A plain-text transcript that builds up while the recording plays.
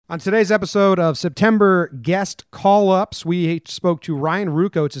On today's episode of September Guest Call-Ups, we spoke to Ryan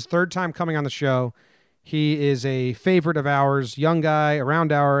Ruocco. It's his third time coming on the show. He is a favorite of ours, young guy,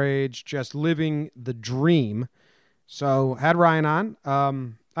 around our age, just living the dream. So had Ryan on.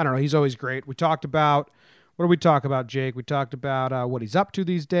 I don't know, he's always great. We talked about, what did we talk about, Jake? We talked about what he's up to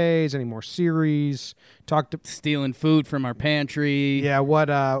these days, any more series. Stealing food from our pantry. Yeah, what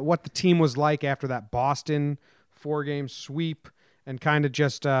the team was like after that Boston 4-game sweep. And kind of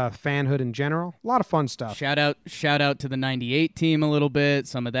just fanhood in general. A lot of fun stuff. Shout out to the '98 team a little bit.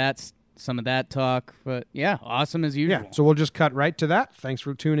 Some of that talk. But yeah, awesome as usual. Yeah, so we'll just cut right to that. Thanks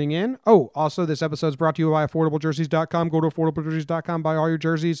for tuning in. Oh, also this episode is brought to you by AffordableJerseys.com. Go to AffordableJerseys.com, buy all your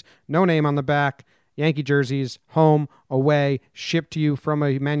jerseys. No name on the back. Yankee jerseys, home, away, shipped to you from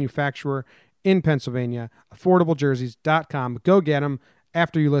a manufacturer in Pennsylvania. AffordableJerseys.com. Go get them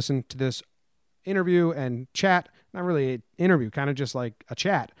after you listen to this interview and chat. Not really an interview, kind of just like a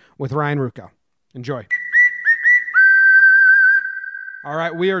chat with Ryan Ruocco. Enjoy. All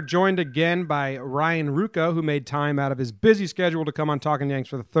right, we are joined again by Ryan Ruocco, who made time out of his busy schedule to come on Talking Yanks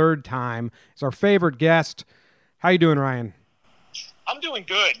for the third time. He's our favorite guest. How you doing, Ryan? I'm doing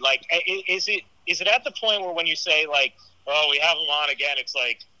good. Like, is it at the point where when you say, like, oh, we have him on again, it's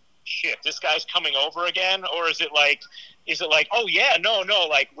like, shit, this guy's coming over again? Or is it like, oh, yeah, no,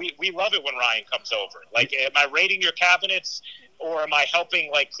 like, we love it when Ryan comes over? Like, am I raiding your cabinets, or am I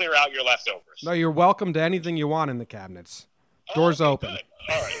helping, like, clear out your leftovers? No, you're welcome to anything you want in the cabinets. Doors open. Good.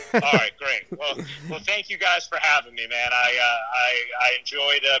 All right, great. Well, thank you guys for having me, man. I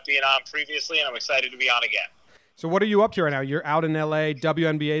enjoyed being on previously, and I'm excited to be on again. So what are you up to right now? You're out in L.A.,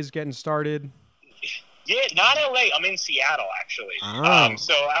 WNBA is getting started. Yeah, not LA. I'm in Seattle, actually. Oh.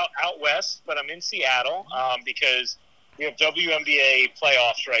 So out west, but I'm in Seattle because we have WNBA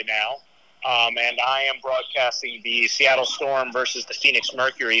playoffs right now, and I am broadcasting the Seattle Storm versus the Phoenix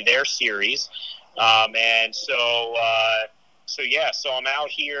Mercury, their series, and so I'm out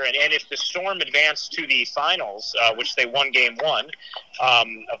here, and if the Storm advance to the finals, which they won Game 1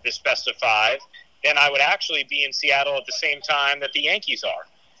 of this best of 5, then I would actually be in Seattle at the same time that the Yankees are.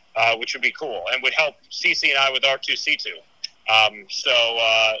 Which would be cool and would help CC and I with R2C2. So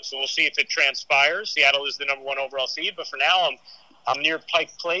we'll see if it transpires. Seattle is the number 1 overall seed, but for now I'm near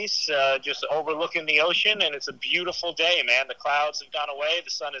Pike Place, just overlooking the ocean, and it's a beautiful day, man. The clouds have gone away, the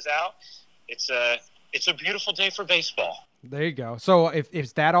sun is out. It's a beautiful day for baseball. There you go. So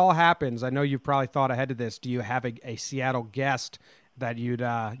if that all happens, I know you've probably thought ahead of this. Do you have a Seattle guest that you'd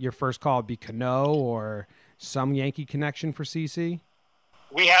your first call would be Cano or some Yankee connection for CC?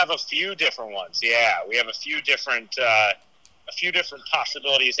 We have a few different ones. Yeah, we have a few different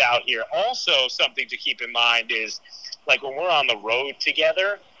possibilities out here. Also, something to keep in mind is, like, when we're on the road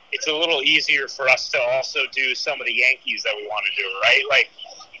together, it's a little easier for us to also do some of the Yankees that we want to do, right? Like,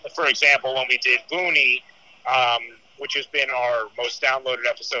 for example, when we did Booney, which has been our most downloaded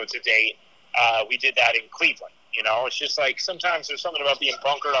episode to date, we did that in Cleveland. You know, it's just like sometimes there's something about being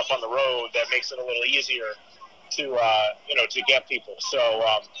bunkered up on the road that makes it a little easier to get people. So,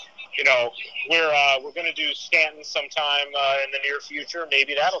 we're going to do Stanton sometime in the near future.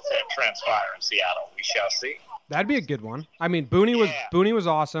 Maybe that'll transpire in Seattle. We shall see. That'd be a good one. I mean, Booney was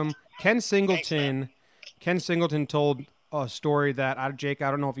awesome. Ken Singleton told a story that Jake,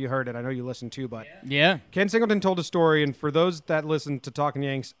 I don't know if you heard it. I know you listened too, but yeah, Ken Singleton told a story, and for those that listen to Talking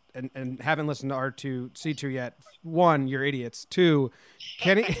Yanks and haven't listened to R2C2 yet, 1, you're idiots. 2,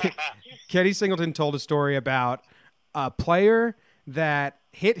 Kenny Singleton told a story about a player that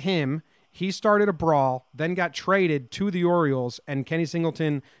hit him. He started a brawl, then got traded to the Orioles, and Kenny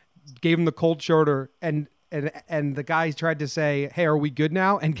Singleton gave him the cold shoulder, and the guy tried to say, hey, are we good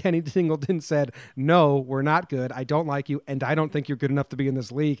now? And Kenny Singleton said, no, we're not good. I don't like you, and I don't think you're good enough to be in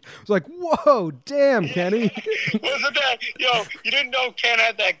this league. I was like, whoa, damn, Kenny. Wasn't that, you didn't know Ken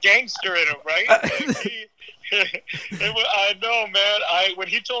had that gangster in him, right? I know, man. When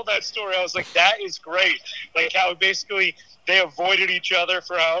he told that story, I was like, that is great. Like how basically they avoided each other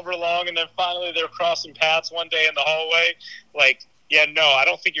for however long, and then finally they're crossing paths one day in the hallway. Like, yeah, no, I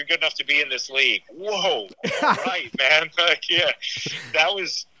don't think you're good enough to be in this league. Whoa, all right, man. Like, yeah, that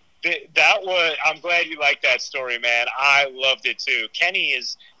was. I'm glad you liked that story, man. I loved it too. Kenny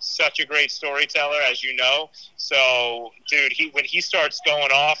is such a great storyteller, as you know. So, dude, when he starts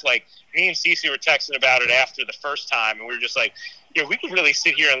going off, like me and Cece were texting about it after the first time, and we were just like, yeah, we could really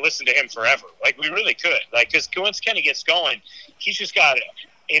sit here and listen to him forever. Like, we really could. Like, because once Kenny gets going, he's just got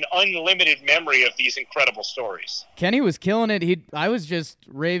an unlimited memory of these incredible stories. Kenny was killing it. I was just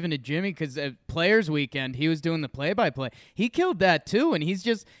raving at Jimmy because at Players Weekend, he was doing the play-by-play. He killed that too, and he's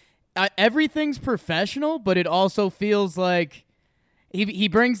just everything's professional, but it also feels like He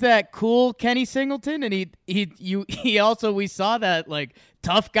brings that cool Kenny Singleton, and he also, we saw that like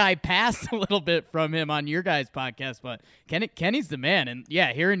tough guy pass a little bit from him on your guys' podcast, but Kenny's the man, and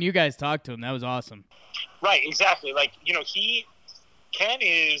yeah, hearing you guys talk to him, that was awesome. Right, exactly. Like, Ken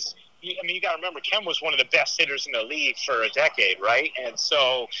is. I mean, you got to remember, Ken was one of the best hitters in the league for a decade, right? And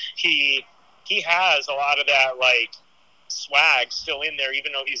so he has a lot of that like swag still in there,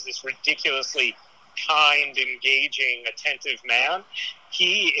 even though he's this ridiculously kind, engaging, attentive man.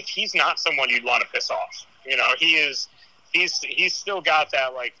 If he's not someone you'd want to piss off, he's still got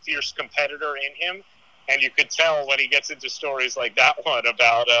that like fierce competitor in him, and you could tell when he gets into stories like that one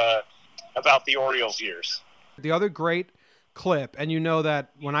about the Orioles years. The other great clip, and that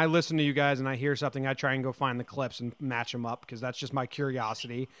when I listen to you guys and I hear something, I try and go find the clips and match them up because that's just my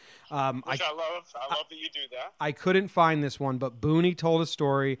curiosity. Which I love. I love that you do that. I couldn't find this one, but Booney told a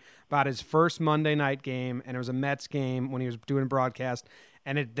story about his first Monday night game, and it was a Mets game when he was doing a broadcast,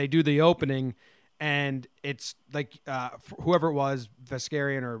 and they do the opening, and it's like whoever it was,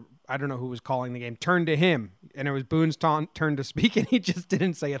 Vesperian or I don't know who was calling the game, turned to him, and it was Boone's turn to speak, and he just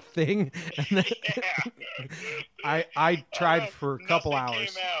didn't say a thing. And then, I tried for a couple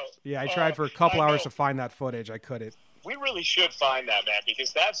hours. Yeah, I tried for a couple hours to find that footage. I couldn't. We really should find that, man,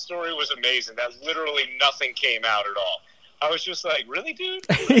 because that story was amazing. That literally nothing came out at all. I was just like, really, dude?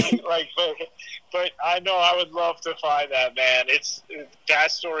 Really? But I know I would love to find that, man.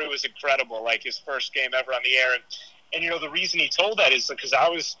 That story was incredible, like his first game ever on the air. And the reason he told that is because I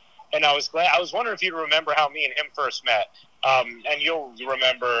was glad. I was wondering if you remember how me and him first met. And you'll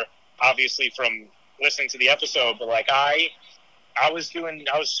remember, obviously, from listening to the episode, but like I was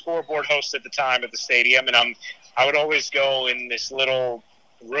scoreboard host at the time at the stadium, and I would always go in this little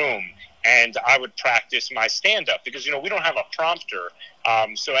room and I would practice my stand-up because, we don't have a prompter.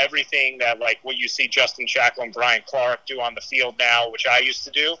 So everything that, like, what you see Justin Shackle and Brian Clark do on the field now, which I used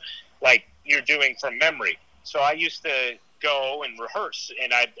to do, like, you're doing from memory. So I used to go and rehearse,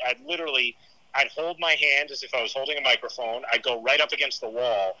 and I'd hold my hand as if I was holding a microphone. I'd go right up against the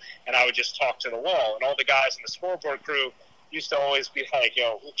wall, and I would just talk to the wall. And all the guys in the scoreboard crew used to always be like,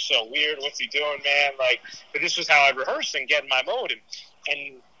 yo, looks so weird. What's he doing, man? Like, but this was how I'd rehearse and get in my mode.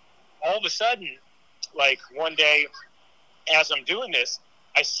 And all of a sudden, like, one day, as I'm doing this,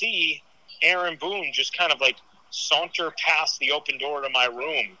 I see Aaron Boone just kind of, like, saunter past the open door to my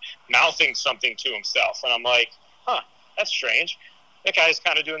room, mouthing something to himself. And I'm like, that's strange. That guy's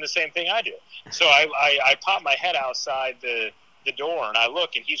kind of doing the same thing I do. So I pop my head outside the door, and I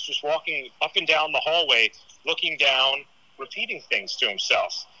look, and he's just walking up and down the hallway, looking down, repeating things to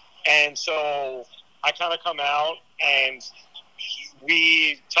himself. And so I kind of come out, and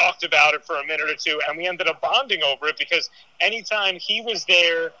we talked about it for a minute or two, and we ended up bonding over it because anytime he was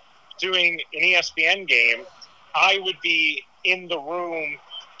there doing an ESPN game, I would be in the room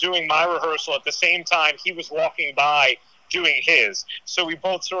doing my rehearsal at the same time he was walking by doing his. So we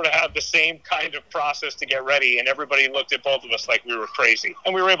both sort of had the same kind of process to get ready, and everybody looked at both of us like we were crazy,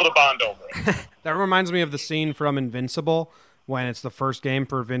 and we were able to bond over it. That reminds me of the scene from Invincible when it's the first game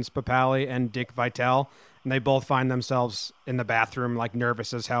for Vince Papale and Dick Vitale, and they both find themselves in the bathroom like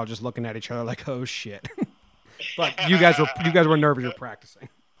nervous as hell, just looking at each other like, oh shit. But you guys were nervous. You're practicing.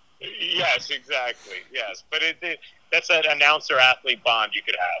 Yes, exactly. Yes, but that's an announcer-athlete bond you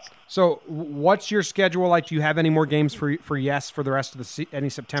could have. So, what's your schedule like? Do you have any more games for Yes for the rest of any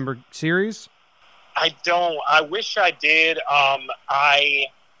September series? I don't. I wish I did. I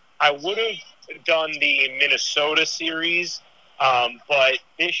would have done the Minnesota series, but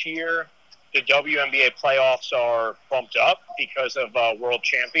this year the WNBA playoffs are bumped up because of World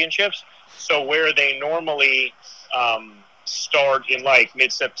Championships. So where they normally start in like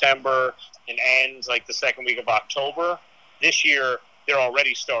mid-September and end like the second week of October, this year they're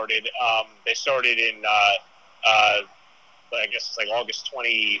already started. They started in I guess it's like August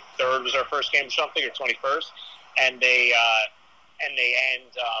 23rd was our first game or something, or 21st, and they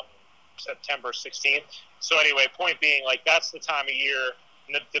end September 16th. So anyway, point being, like, that's the time of year.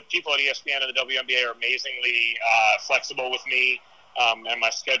 And the people at ESPN and the WNBA are amazingly flexible with me and my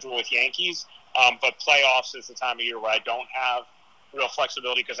schedule with Yankees. But playoffs is the time of year where I don't have real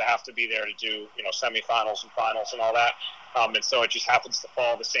flexibility because I have to be there to do, semifinals and finals and all that. And so it just happens to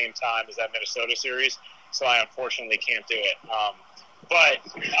fall the same time as that Minnesota series. So I unfortunately can't do it. But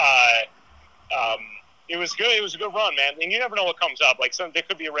it was good. It was a good run, man. And you never know what comes up. Like there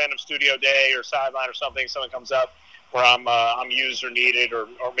could be a random studio day or sideline or something. Something comes up where I'm used or needed, or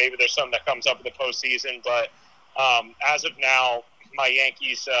maybe there's something that comes up in the postseason. But as of now, my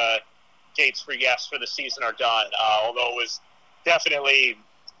Yankees dates for Yes for the season are done. Although it was definitely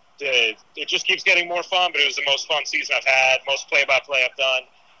it just keeps getting more fun. But it was the most fun season I've had, most play-by-play I've done.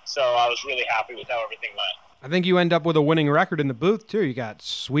 So I was really happy with how everything went. I think you end up with a winning record in the booth too. You got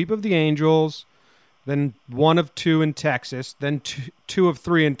sweep of the Angels, then 1 of 2 in Texas, then 2 of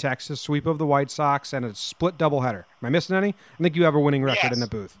 3 in Texas, sweep of the White Sox, and a split doubleheader. Am I missing any? I think you have a winning record in the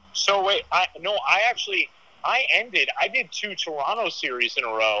booth. So wait, I did 2 Toronto series in a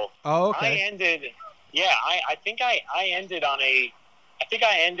row. Oh, okay. I think I ended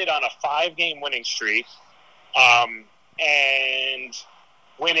on a 5-game winning streak, and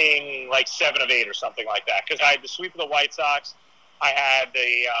winning like 7 of 8 or something like that. Because I had the sweep of the White Sox, I had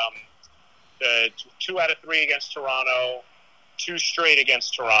the 2 out of 3 against Toronto, 2 straight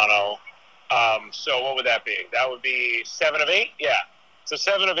against Toronto. So what would that be? That would be 7 of 8? Yeah. So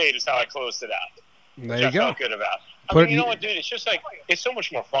 7 of 8 is how I closed it out. There you go. I felt good about. I mean, you know what, dude? It's just like, it's so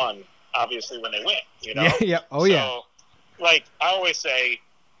much more fun, obviously, when they win, you know? Yeah. Oh, yeah. So, like, I always say,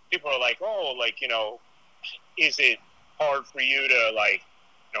 people are like, oh, like, you know, is it hard for you to, like,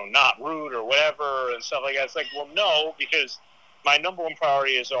 you know, not root or whatever and stuff like that? It's like, well, no, because my number one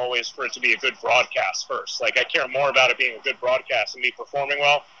priority is always for it to be a good broadcast first. Like, I care more about it being a good broadcast and me performing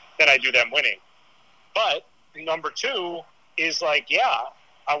well than I do them winning. But number 2 is like, yeah,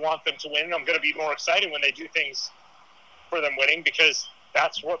 I want them to win. I'm going to be more excited when they do things for them winning, because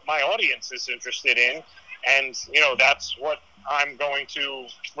that's what my audience is interested in. And, you know, that's what I'm going to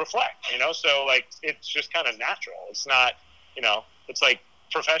reflect, you know? So, like, it's just kind of natural. It's not, you know, it's like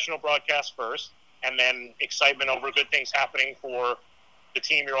professional broadcast first, and then excitement over good things happening for the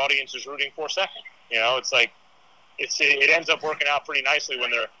team your audience is rooting for second. You know, it's like, it ends up working out pretty nicely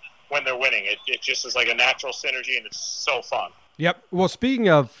when they're winning. It just is like a natural synergy, and it's so fun. Yep. Well, speaking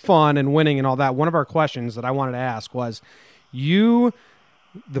of fun and winning and all that, one of our questions that I wanted to ask was,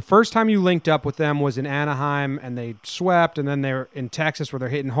 the first time you linked up with them was in Anaheim, and they swept, and then they're in Texas where they're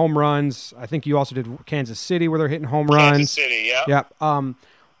hitting home runs. I think you also did Kansas City where they're hitting home runs. Kansas City, yeah. Yep.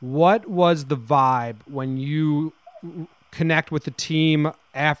 What was the vibe when you connect with the team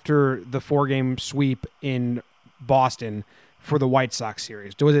after the 4-game sweep in Boston for the White Sox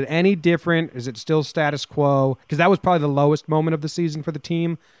series? Was it any different? Is it still status quo? Because that was probably the lowest moment of the season for the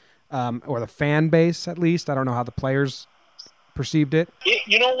team, or the fan base, at least. I don't know how the players perceived it.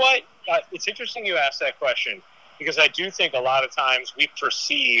 You know what? It's interesting you asked that question, because I do think a lot of times we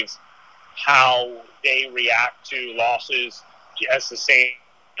perceive how they react to losses as the same.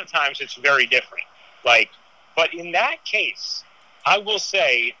 Sometimes it's very different. But in that case, I will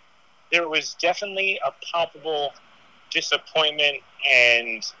say there was definitely a palpable disappointment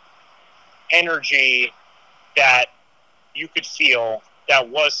and energy that you could feel that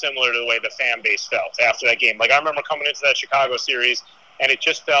was similar to the way the fan base felt after that game. Like, I remember coming into that Chicago series, and it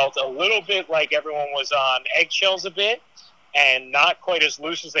just felt a little bit like everyone was on eggshells a bit, and not quite as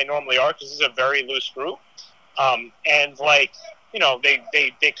loose as they normally are, because this is a very loose group. And, like, you know,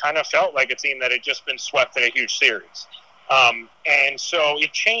 they kind of felt like a team that had just been swept in a huge series. And so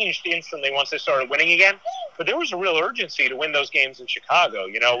it changed instantly once they started winning again. But there was a real urgency to win those games in Chicago.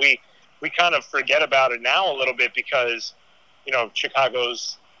 You know, we kind of forget about it now a little bit because, you know,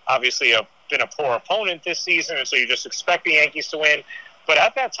 Chicago's obviously been a poor opponent this season, and so you just expect the Yankees to win. But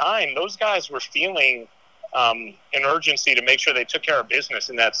at that time, those guys were feeling an urgency to make sure they took care of business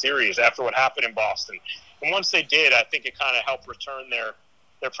in that series after what happened in Boston. And once they did, I think it kind of helped return their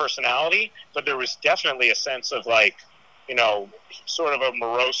personality. But there was definitely a sense of, like, you know, sort of a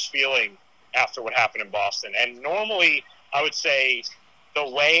morose feeling after what happened in Boston. And normally, I would say the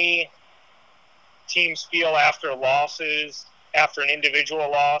way teams feel after losses, after an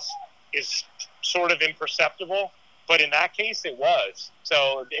individual loss, is sort of imperceptible. But in that case, it was.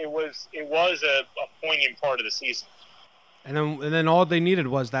 So it was a poignant part of the season. And then all they needed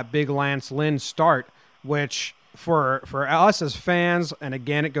was that big Lance Lynn start, which for us as fans, and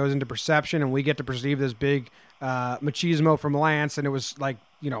again, it goes into perception, and we get to perceive this big machismo from Lance, and it was like,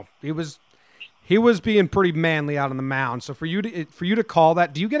 you know, he was being pretty manly out on the mound. So for you to call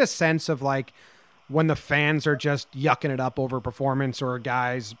that, do you get a sense of, like, when the fans are just yucking it up over performance or a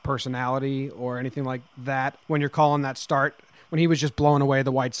guy's personality or anything like that, when you're calling that start, when he was just blowing away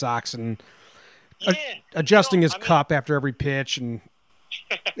the White Sox and adjusting his cup after every pitch? And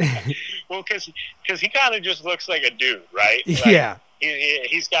well, because he kind of just looks like a dude, right? Like, yeah.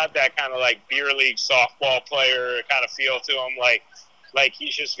 He's got that kind of, like, beer league softball player kind of feel to him. Like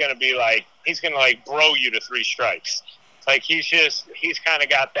he's just going to be like, he's going to, like, bro you to 3 strikes. Like, he's kind of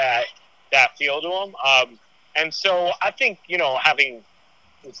got that feel to him. And so I think, you know, being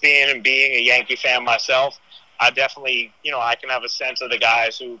a Yankee fan myself, I definitely, you know, I can have a sense of the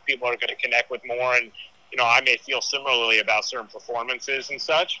guys who people are going to connect with more. And I may feel similarly about certain performances and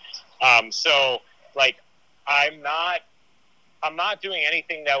such. So like, I'm not doing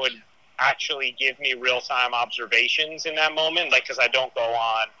anything that would actually give me real-time observations in that moment, like, because I don't go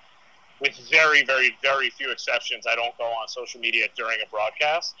on, with very, very, very few exceptions, I don't go on social media during a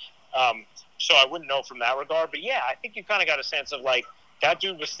broadcast. So I wouldn't know from that regard. But, yeah, I think you kind of got a sense of, like, that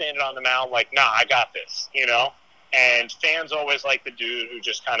dude was standing on the mound like, nah, I got this, And fans always like the dude who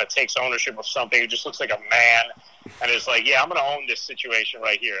just kind of takes ownership of something, who just looks like a man and is like, yeah, I'm going to own this situation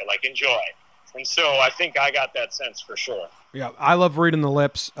right here. Like, enjoy. And so I think I got that sense for sure. Yeah, I love reading the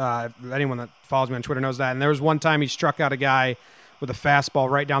lips. Anyone that follows me on Twitter knows that. And there was one time he struck out a guy with a fastball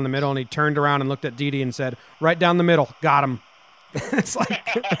right down the middle, and he turned around and looked at Didi and said, right down the middle, got him. It's like,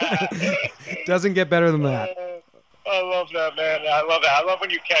 doesn't get better than that. I love that, man. I love that. I love when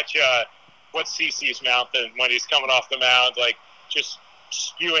you catch what's CC's mouth when he's coming off the mound, like just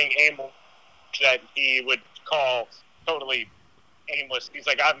spewing aim that he would call totally aimless. He's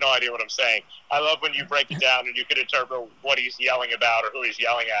like, I have no idea what I'm saying. I love when you break it down and you can interpret what he's yelling about or who he's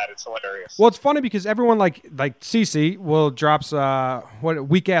yelling at. It's hilarious. Well, it's funny because everyone like CC will drops what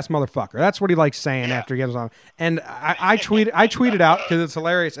weak ass motherfucker. That's what he likes saying after he gets on. And I tweeted out because it's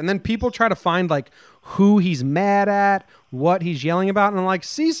hilarious. And then people try to find like who he's mad at, what he's yelling about, and I'm like,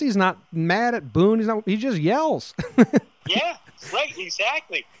 CC's not mad at Boone. He just yells. Yeah, right,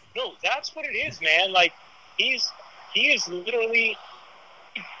 exactly. No, that's what it is, man. Like he is literally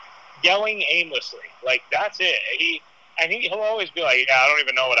yelling aimlessly. Like, that's it. He'll always be like, yeah, I don't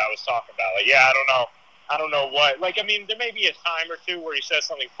even know what I was talking about. Like, yeah, I don't know what. Like, I mean, there may be a time or two where he says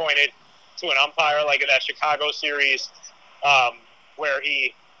something pointed to an umpire, like in that Chicago series, where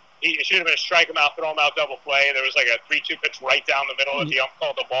he should have been a strike him out, throw him out, double play. There was like a 3-2 pitch right down the middle of the ump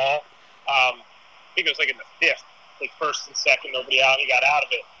called the ball. I think it was like in the fifth, like first and second, nobody out. He got out of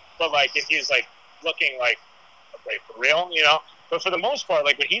it. But like, if he's like looking like, okay, for real, But for the most part,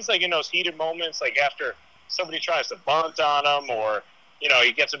 like when he's like in those heated moments, like after somebody tries to bunt on him, or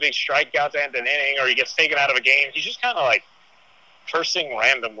he gets a big strikeout to end an inning, or he gets taken out of a game, he's just kind of like cursing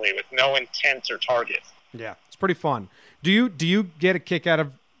randomly with no intent or target. Yeah, it's pretty fun. Do you get a kick out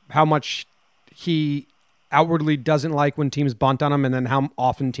of how much he outwardly doesn't like when teams bunt on him, and then how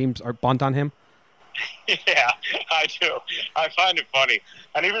often teams are bunt on him? Yeah, I do. I find it funny.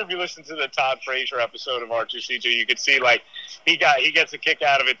 And even if you listen to the Todd Frazier episode of R2C2, you could see like he gets a kick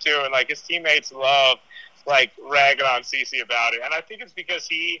out of it too, and like his teammates love like ragging on CC about it. And I think it's because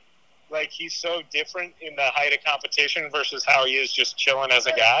he's so different in the height of competition versus how he is just chilling as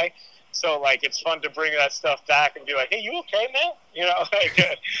a guy. So like it's fun to bring that stuff back and be like, hey, you okay, man?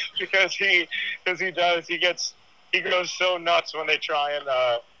 Because he goes so nuts when they try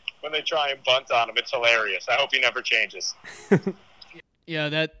and bunt on him. It's hilarious. I hope he never changes.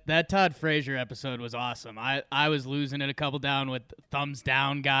 Yeah, that Todd Frazier episode was awesome. I was losing it a couple down with thumbs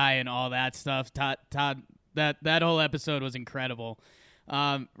down guy and all that stuff. Todd, that whole episode was incredible.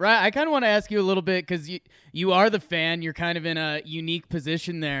 Right, I kind of want to ask you a little bit because you are the fan. You're kind of in a unique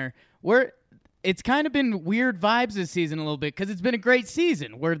position there where it's kind of been weird vibes this season a little bit because it's been a great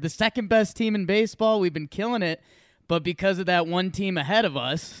season. We're the second best team in baseball. We've been killing it. But because of that one team ahead of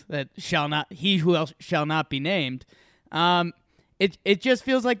us, he who else shall not be named, it just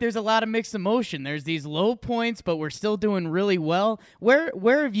feels like there's a lot of mixed emotion. There's these low points, but we're still doing really well.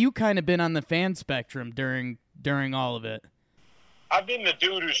 Where have you kind of been on the fan spectrum during all of it? I've been the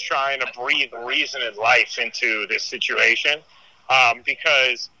dude who's trying to breathe reason and life into this situation,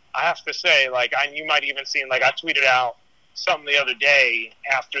 because I have to say, like, you might even seen, like, I tweeted out something the other day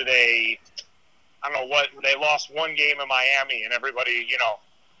after I don't know what, they lost one game in Miami, and everybody,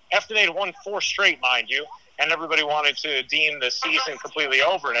 after they'd won 4 straight, mind you, and everybody wanted to deem the season completely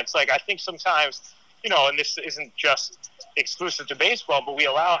over. And it's like, I think sometimes, and this isn't just exclusive to baseball, but we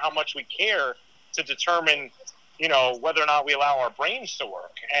allow how much we care to determine, whether or not we allow our brains to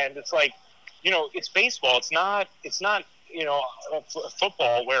work. And it's like, it's baseball. It's not,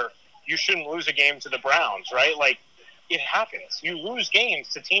 football where you shouldn't lose a game to the Browns, right? Like, it happens. You lose games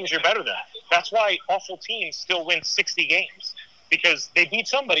to teams you're better than. That's why awful teams still win 60 games, because they beat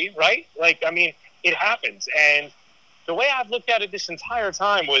somebody, right? Like, I mean, it happens. And the way I've looked at it this entire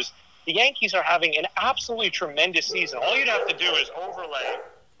time was the Yankees are having an absolutely tremendous season. All you'd have to do is overlay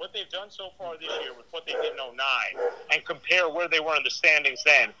what they've done so far this year with what they did in 2009 and compare where they were in the standings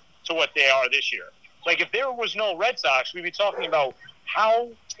then to what they are this year. Like, if there was no Red Sox, we'd be talking about how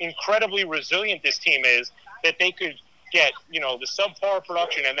incredibly resilient this team is, that they could get, the subpar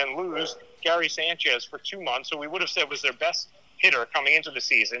production and then lose Gary Sanchez for 2 months, who we would have said was their best hitter coming into the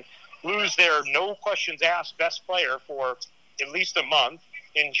season, lose their no questions asked best player for at least a month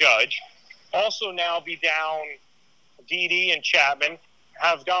in Judge, also now be down Didi and Chapman,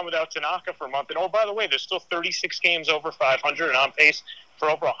 have gone without Tanaka for a month. And, oh, by the way, there's still 36 games over 500 and on pace for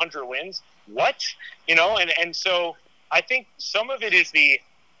over 100 wins. What? And so I think some of it is the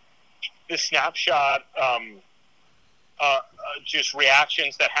snapshot just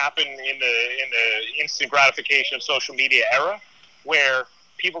reactions that happen in the instant gratification of social media era where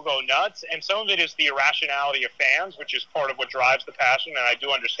people go nuts. And some of it is the irrationality of fans, which is part of what drives the passion, and I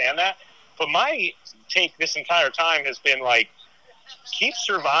do understand that. But my take this entire time has been like, keep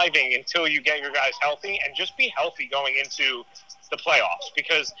surviving until you get your guys healthy and just be healthy going into the playoffs.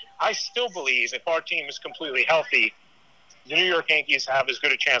 Because I still believe if our team is completely healthy, the New York Yankees have as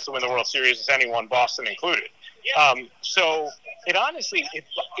good a chance to win the World Series as anyone, Boston included. So it honestly,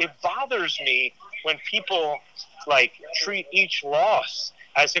 it bothers me when people like treat each loss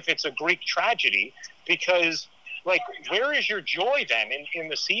as if it's a Greek tragedy, because like, where is your joy then in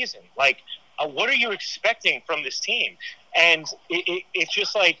the season? Like, what are you expecting from this team? And it's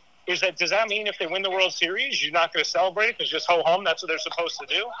just like, does that mean if they win the World Series, you're not going to celebrate it because just ho-hum, that's what they're supposed to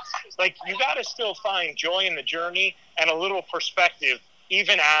do? Like, you got to still find joy in the journey and a little perspective,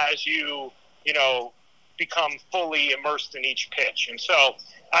 even as you become fully immersed in each pitch. And so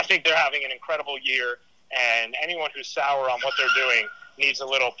I think they're having an incredible year, and anyone who's sour on what they're doing needs a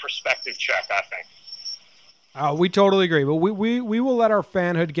little perspective check, I think. We totally agree, but we will let our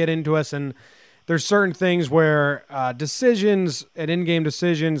fanhood get into us, and there's certain things where decisions and in-game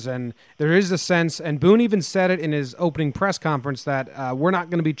decisions, and there is a sense, and Boone even said it in his opening press conference, that we're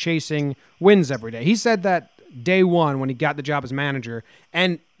not going to be chasing wins every day. He said that day one when he got the job as manager,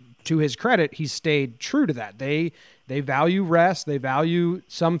 and to his credit, he stayed true to that. They value rest, they value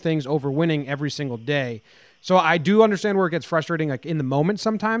some things over winning every single day. So I do understand where it gets frustrating, like in the moment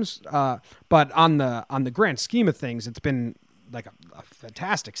sometimes, but on the grand scheme of things, it's been like a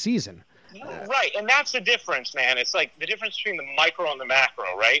fantastic season. Right, and that's the difference, man. It's like the difference between the micro and the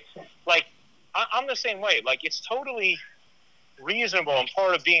macro, right? Like, I'm the same way. Like, it's totally reasonable and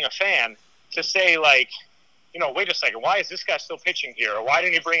part of being a fan to say, like, wait a second, why is this guy still pitching here? Or why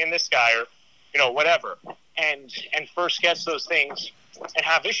didn't he bring in this guy? Or, whatever. And first gets those things and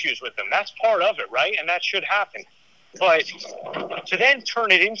have issues with them. That's part of it, right? And that should happen. But to then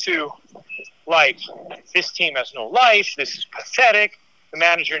turn it into, like, this team has no life, this is pathetic, the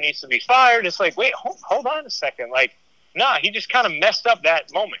manager needs to be fired. It's like, wait, hold on a second. Like, nah, he just kind of messed up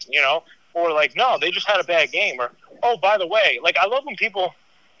that moment, Or like, no, they just had a bad game. Or, oh, by the way, like, I love when people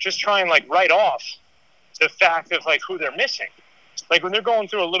just try and, like, write off the fact of, like, who they're missing. Like, when they're going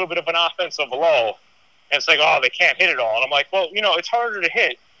through a little bit of an offensive lull, and it's like, oh, they can't hit it all. And I'm like, well, it's harder to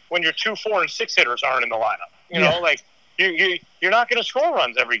hit when your 2, 4, and 6 hitters aren't in the lineup. Like, you're not going to score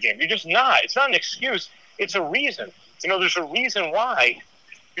runs every game. You're just not. It's not an excuse. It's a reason. There's a reason why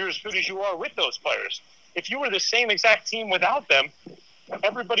you're as good as you are with those players. If you were the same exact team without them,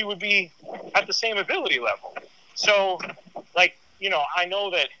 everybody would be at the same ability level. So, like, I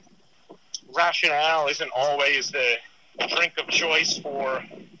know that rationale isn't always the drink of choice for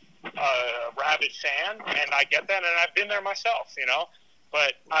a rabid fan, and I get that, and I've been there myself,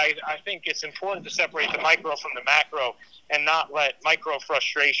 But I think it's important to separate the micro from the macro and not let micro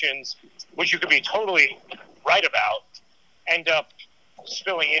frustrations, which you could be totally right about, end up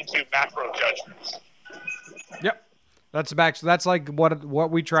spilling into macro judgments. Yep. That's like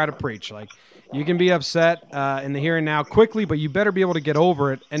what we try to preach. Like, you can be upset in the here and now quickly, but you better be able to get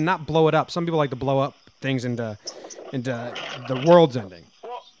over it and not blow it up. Some people like to blow up things into the world's ending.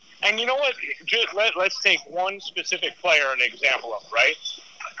 Well, and you know what? Let's take one specific player an example of, right?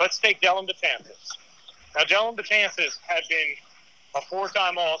 Let's take Dellin Betances. Now, Dellin Betances had been a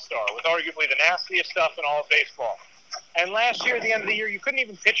 4-time All-Star with arguably the nastiest stuff in all of baseball. And last year, at the end of the year, you couldn't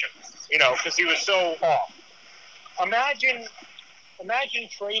even pitch him, because he was so off. Imagine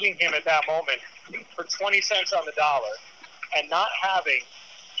trading him at that moment for 20 cents on the dollar and not having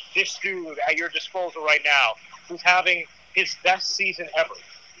this dude at your disposal right now who's having his best season ever,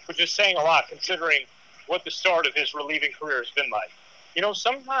 which is saying a lot considering what the start of his relieving career has been like.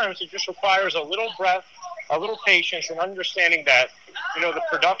 Sometimes it just requires a little breath, a little patience, and understanding that, the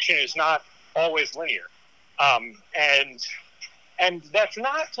production is not always linear. And that's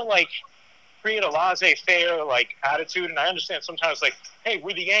not to, like, create a laissez-faire, like, attitude. And I understand sometimes, like, hey,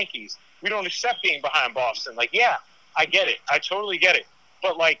 we're the Yankees. We don't accept being behind Boston. Like, yeah, I get it. I totally get it.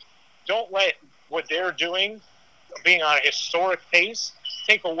 But, like, don't let what they're doing, being on a historic pace,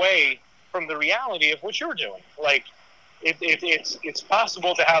 take away from the reality of what you're doing. Like, it's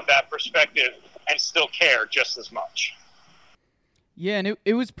possible to have that perspective and still care just as much. Yeah, and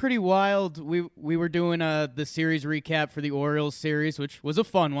it was pretty wild. We were doing the series recap for the Orioles series, which was a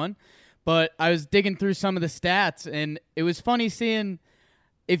fun one. but I was digging through some of the stats, and it was funny seeing.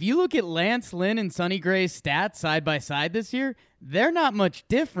 If you look at Lance Lynn and Sonny Gray's stats side by side this year, they're not much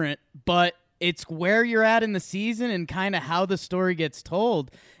different, but it's where you're at in the season and kind of how the story gets told.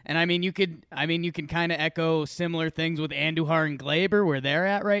 And you can kind of echo similar things with Andujar and Glaber where they're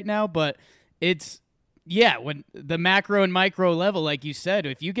at right now, but it's when the macro and micro level, like you said,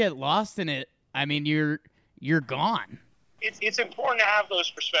 if you get lost in it, you're gone. It's important to have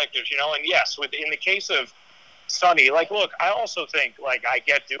those perspectives, and yes, in the case of Sonny, look, I also think, I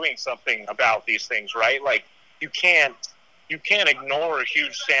get doing something about these things, right? You can't ignore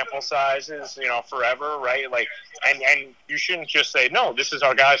huge sample sizes, forever, right? And you shouldn't just say, no, this is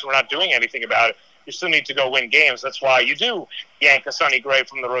our guys, we're not doing anything about it. You still need to go win games. That's why you do yank a Sonny Gray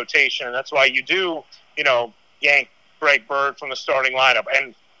from the rotation, and that's why you do, yank Greg Bird from the starting lineup.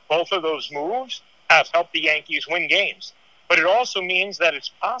 And both of those moves have helped the Yankees win games. But it also means that it's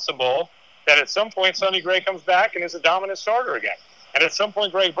possible that at some point Sonny Gray comes back and is a dominant starter again. And at some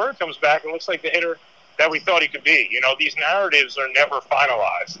point Greg Bird comes back and looks like the hitter that we thought he could be. These narratives are never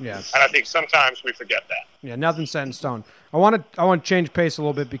finalized. Yes. And I think sometimes we forget that. Yeah, nothing's set in stone. I want to change pace a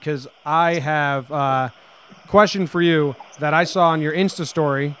little bit because I have a question for you that I saw on your Insta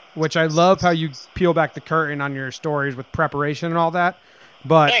story, which I love how you peel back the curtain on your stories with preparation and all that.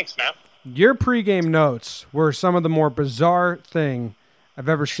 But thanks, man. Your pregame notes were some of the more bizarre thing I've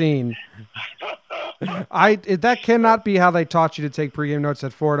ever seen. That cannot be how they taught you to take pregame notes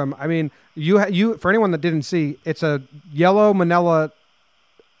at Fordham. I mean, you for anyone that didn't see, it's a yellow manila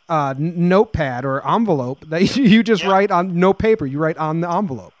notepad or envelope that you just write on no paper. You write on the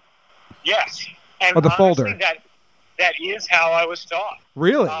envelope. Yes, and or the honestly, folder. That is how I was taught.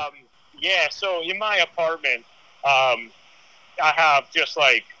 Really? Yeah. So in my apartment, I have just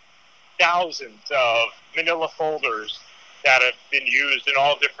thousands of manila folders that have been used in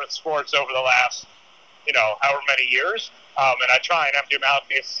all different sports over the last, however many years. And I try and empty them out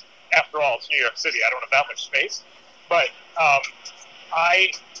because, after all, it's New York City. I don't have that much space. But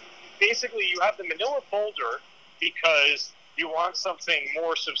you have the manila folder because you want something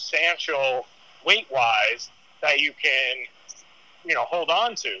more substantial weight-wise that you can, hold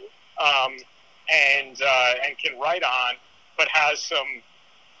on to and can write on, but has some,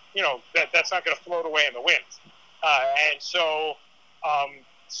 that's not going to float away in the wind. And so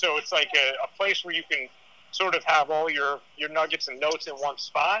it's like a place where you can sort of have all your nuggets and notes in one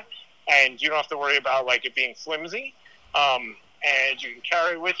spot, and you don't have to worry about it being flimsy, and you can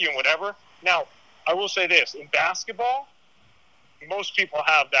carry it with you and whatever. Now, I will say this. In basketball, most people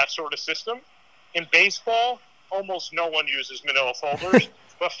have that sort of system. In baseball, almost no one uses manila folders.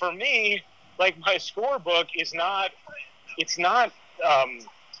 But for me, my scorebook is not, it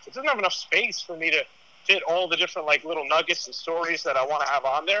doesn't have enough space for me to fit all the different little nuggets and stories that I want to have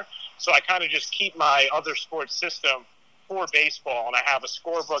on there. So I kind of just keep my other sports system for baseball, and I have a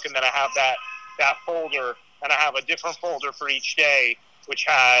scorebook, and then I have that folder, and I have a different folder for each day, which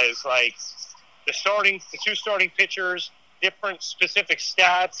has the two starting pitchers, different specific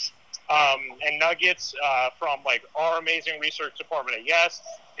stats and nuggets from our amazing research department at Yes,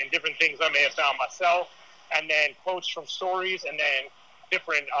 and different things I may have found myself, and then quotes from stories, and then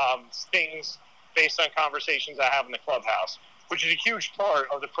different things based on conversations I have in the clubhouse, which is a huge part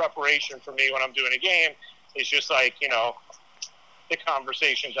of the preparation for me when I'm doing a game. It's just the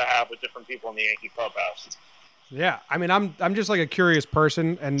conversations I have with different people in the Yankee clubhouse. Yeah, I mean, I'm just a curious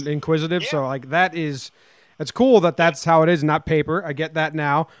person and inquisitive, so it's cool that that's how it is, not paper. I get that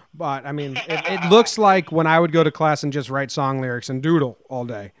now, but I mean, it looks like when I would go to class and just write song lyrics and doodle all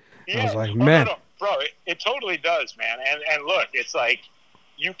day. Yeah. I was like, man. No. Bro, it totally does, man. And look, it's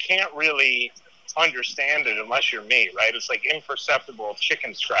you can't really understand it unless you're me, right? It's imperceptible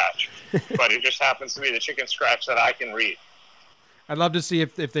chicken scratch, but it just happens to be the chicken scratch that I can read. I'd love to see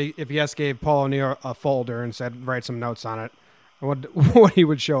if Yes gave Paul O'Neill a folder and said write some notes on it, what he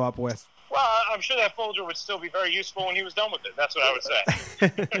would show up with. Well, I'm sure that folder would still be very useful when he was done with it. That's what I would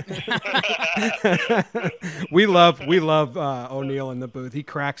say. We love O'Neill in the booth. He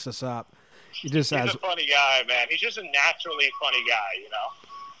cracks us up. He's a funny guy, man. He's just a naturally funny guy,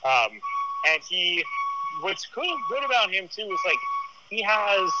 And what's good about him too is he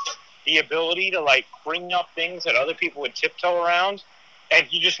has the ability to bring up things that other people would tiptoe around, and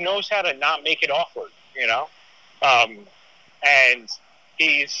he just knows how to not make it awkward, and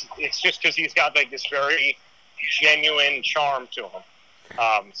it's just because he's got this very genuine charm to him.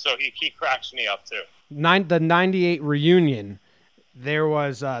 So he cracks me up too. The 98 reunion, there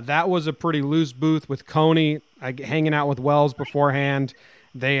was that was a pretty loose booth with Coney hanging out with Wells beforehand.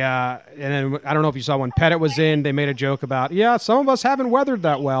 They and then I don't know if you saw when Pettit was in, they made a joke about, some of us haven't weathered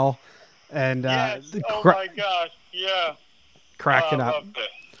that well. and Yes. Oh my gosh. Yeah. cracking I up. loved it.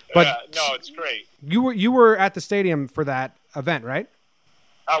 But yeah, no, it's great. You were at the stadium for that event, right?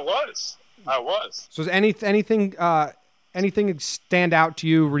 I was. So is anything stand out to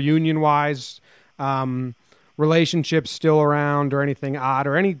you reunion wise? Relationships still around, or anything odd,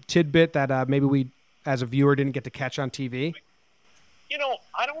 or any tidbit that maybe we as a viewer didn't get to catch on TV?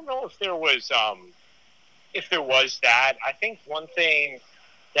 I don't know if there was that. I think one thing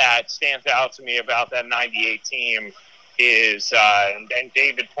that stands out to me about that '98 team is, and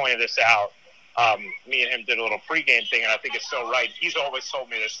David pointed this out. Me and him did a little pregame thing, and I think it's so right. He's always told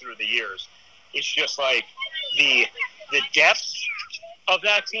me this through the years. It's just like the depth of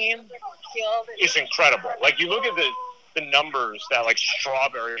that team is incredible. Like, you look at the numbers that, like,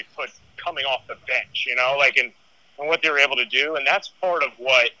 Strawberry put coming off the bench, and what they were able to do, and that's part of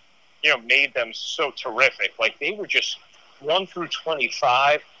what made them so terrific. Like, they were just 1 through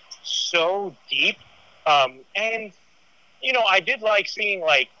 25, so deep, and I did like seeing,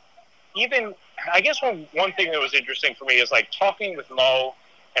 like, even I guess one thing that was interesting for me is, like, talking with Mo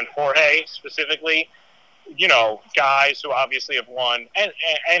and Jorge specifically. Guys who obviously have won, and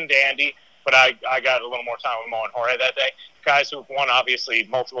Andy, but I got a little more time with Mo and Jorge that day. Guys who have won, obviously,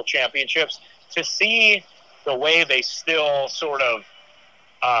 multiple championships. To see the way they still sort of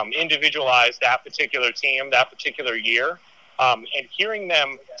individualize that particular team, that particular year, and hearing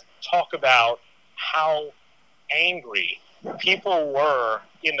them talk about how angry people were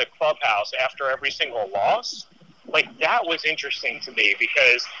in the clubhouse after every single loss, like, that was interesting to me,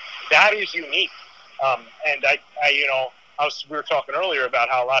 because that is unique. And we were talking earlier about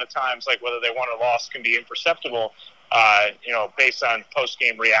how a lot of times, like, whether they won or lost can be imperceptible, based on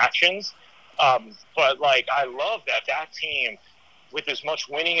post-game reactions. But, like, I love that team, with as much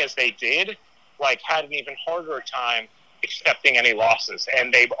winning as they did, like, had an even harder time accepting any losses.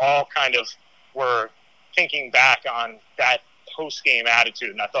 And they all kind of were thinking back on that post-game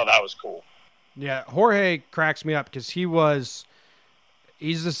attitude, and I thought that was cool. Yeah, Jorge cracks me up because he's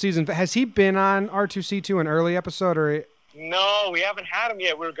the season. Has he been on R2C2 an early episode, or? No, we haven't had him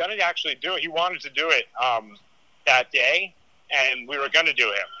yet. We were going to actually do it. He wanted to do it that day, and we were going to do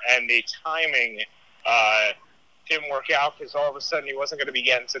him. And the timing didn't work out, because all of a sudden he wasn't going to be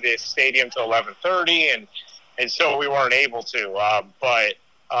getting to the stadium till 11:30, and so we weren't able to. But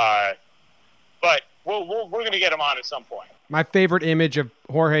we're going to get him on at some point. My favorite image of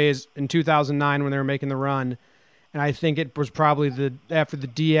Jorge is in 2009 when they were making the run, and I think it was probably after the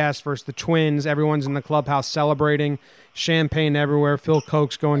DS versus the Twins. Everyone's in the clubhouse celebrating, champagne everywhere, Phil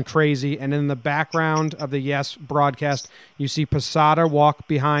Koch's going crazy, and in the background of the Yes broadcast, you see Posada walk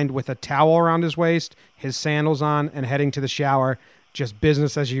behind with a towel around his waist, his sandals on, and heading to the shower. Just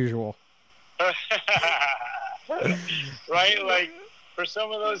business as usual. Right? Like, for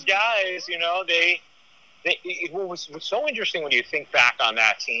some of those guys, what's so interesting when you think back on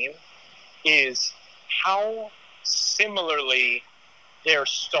that team is how similarly their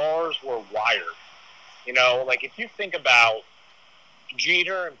stars were wired. Like, if you think about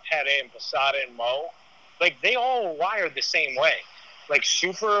Jeter and Petty and Posada and Mo, like, they all were wired the same way. Like,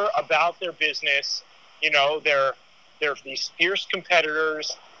 super about their business. They're these fierce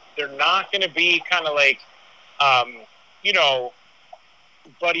competitors. They're not going to be kind of like,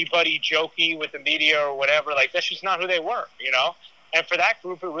 buddy jokey with the media or whatever. Like, that's just not who they were, And for that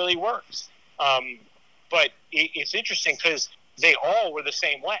group, it really works. But it's interesting because they all were the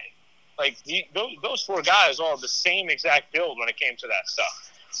same way. Like, those four guys all have the same exact build when it came to that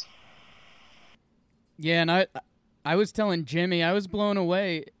stuff. Yeah, and I was telling Jimmy, I was blown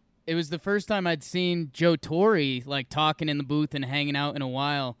away. It was the first time I'd seen Joe Torre, like, talking in the booth and hanging out in a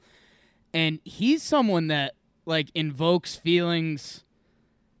while. And he's someone that, like, invokes feelings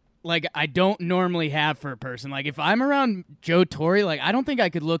like I don't normally have for a person. Like, if I'm around Joe Torre, like, I don't think I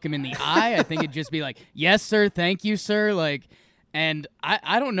could look him in the eye. I think it'd just be like, yes, sir, thank you, sir. Like, and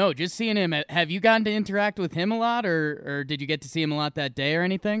I don't know, just seeing him, have you gotten to interact with him a lot, or did you get to see him a lot that day or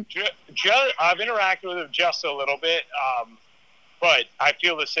anything? I've interacted with him just a little bit, but I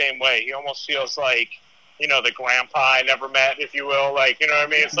feel the same way. He almost feels like, the grandpa I never met, if you will. Like, you know what I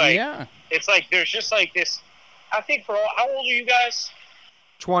mean? It's like, yeah. It's like there's just like this, I think how old are you guys?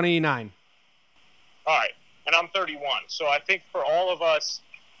 29. All right. And I'm 31. So I think for all of us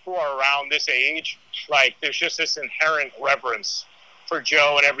who are around this age, like, there's just this inherent reverence for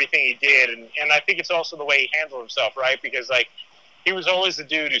Joe and everything he did. And I think it's also the way he handled himself, right? Because, like, he was always the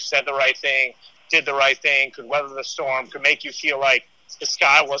dude who said the right thing, did the right thing, could weather the storm, could make you feel like the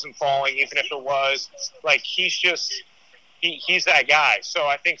sky wasn't falling, even if it was. Like, he's that guy. So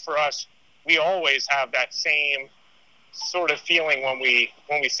I think for us, we always have that same sort of feeling when we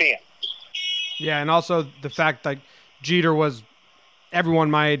see him. Yeah, and also the fact that Jeter was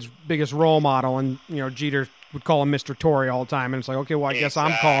everyone my age biggest role model, and Jeter would call him Mr. Torrey all the time, and it's like, okay, well, I guess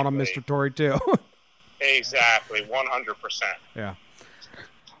I'm calling him Mr. Torrey too. Exactly, 100%. Yeah.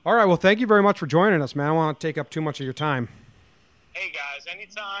 All right, well, thank you very much for joining us, man. I don't want to take up too much of your time. Hey, guys,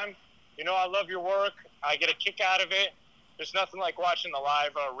 anytime. I love your work. I get a kick out of it. There's nothing like watching the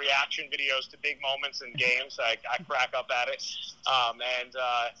live reaction videos to big moments in games. I crack up at it. I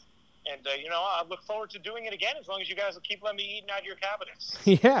look forward to doing it again as long as you guys will keep letting me eat out of your cabinets.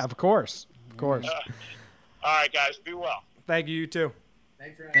 Yeah, of course. Of course. All right, guys, be well. Thank you, you too.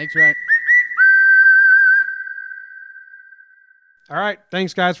 Thanks, Ryan. All right.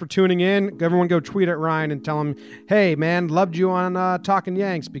 Thanks, guys, for tuning in. Everyone go tweet at Ryan and tell him, hey, man, loved you on Talking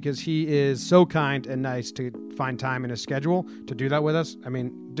Yanks, because he is so kind and nice to find time in his schedule to do that with us. I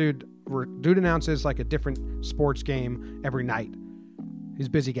mean, dude announces like a different sports game every night. He's a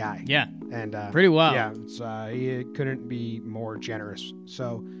busy guy. Yeah. And pretty well. Yeah. He couldn't be more generous.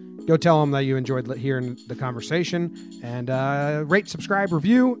 So go tell him that you enjoyed hearing the conversation, and rate, subscribe,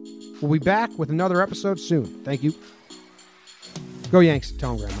 review. We'll be back with another episode soon. Thank you. Go Yanks.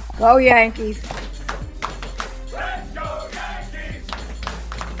 Tell him, Grandma. Go Yankees.